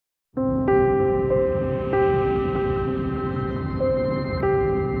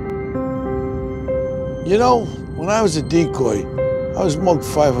You know, when I was a decoy, I was mugged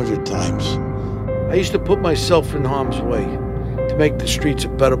 500 times. I used to put myself in harm's way to make the streets a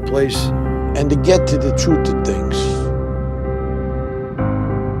better place and to get to the truth of things.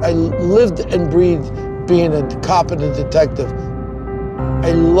 I lived and breathed being a cop and a detective.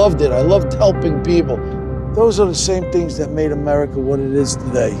 I loved it. I loved helping people. Those are the same things that made America what it is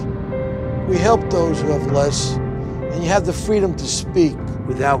today. We help those who have less, and you have the freedom to speak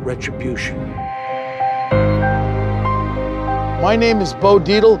without retribution. My name is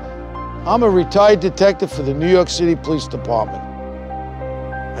Dietl. I'm a retired detective for the New York City Police Department.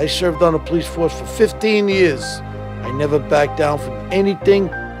 I served on the police force for 15 years. I never backed down from anything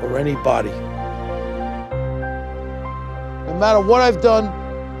or anybody. No matter what I've done,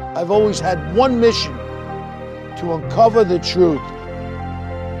 I've always had one mission: to uncover the truth.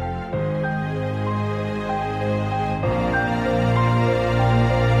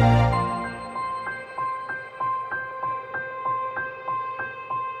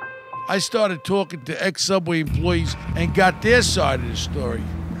 I started talking to ex-Subway employees and got their side of the story.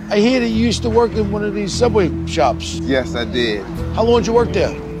 I hear that you used to work in one of these Subway shops. Yes, I did. How long did you work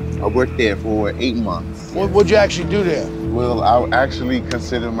there? I worked there for 8 months. What'd you actually do there? Well, I actually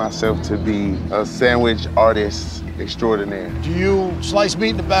consider myself to be a sandwich artist extraordinaire. Do you slice meat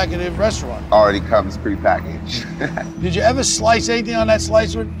in the back of the restaurant? Already comes prepackaged. Did you ever slice anything on that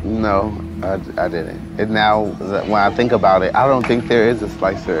slicer? No, I didn't. And now, when I think about it, I don't think there is a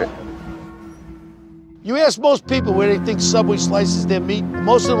slicer. You ask most people where they think Subway slices their meat,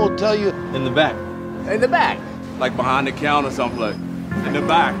 most of them will tell you, in the back. In the back? Like behind the counter someplace. In the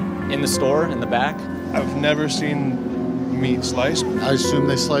back. In the store, in the back? I've never seen meat sliced. I assume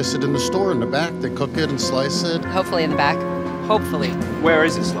they slice it in the store in the back. They cook it and slice it. Hopefully in the back. Hopefully. Where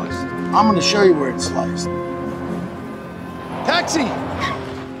is it sliced? I'm gonna show you where it's sliced. Taxi!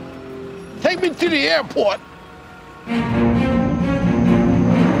 Take me to the airport.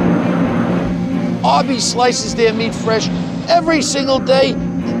 Arby slices their meat fresh every single day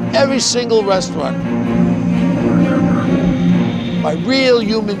in every single restaurant by real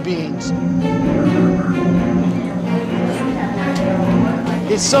human beings.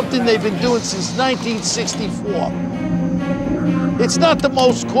 It's something they've been doing since 1964. It's not the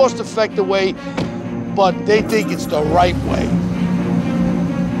most cost-effective way, but they think it's the right way.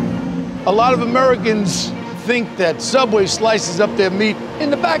 A lot of Americans think that Subway slices up their meat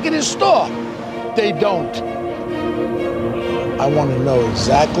in the back of their store. They don't. I want to know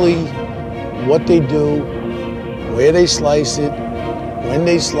exactly what they do, where they slice it, when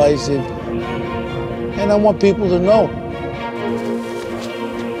they slice it, and I want people to know.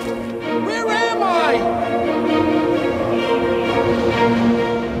 Where am I?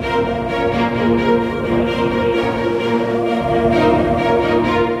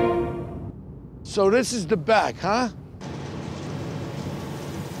 So this is the back, huh?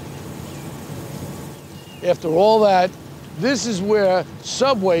 After all that, this is where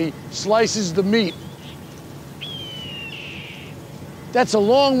Subway slices the meat. That's a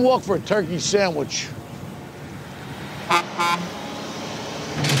long walk for a turkey sandwich.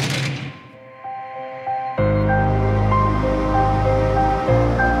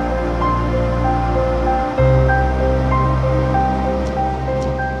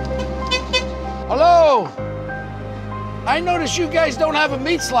 Hello? I noticed you guys don't have a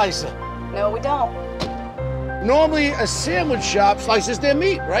meat slicer. No, we don't. Normally, a sandwich shop slices their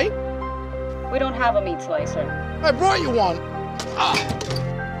meat, right? We don't have a meat slicer. I brought you one.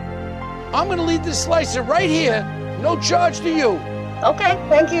 I'm gonna leave this slicer right here, no charge to you. Okay,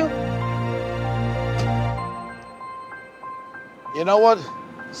 thank you. You know what?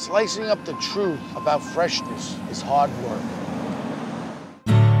 Slicing up the truth about freshness is hard work.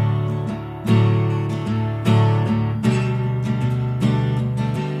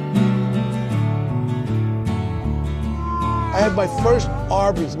 I had my first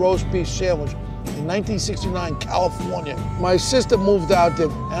Arby's roast beef sandwich in 1969, California. My sister moved out there,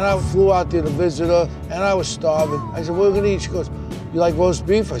 and I flew out there to visit her, and I was starving. I said, what are we gonna eat? She goes, you like roast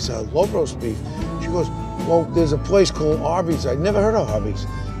beef? I said, I love roast beef. She goes, well, there's a place called Arby's. I'd never heard of Arby's.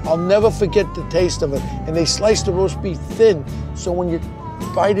 I'll never forget the taste of it. And they sliced the roast beef thin, so when you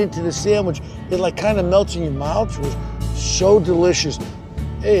bite into the sandwich, it like kind of melts in your mouth. It was so delicious.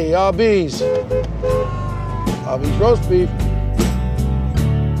 Hey, Arby's. Arby's roast beef.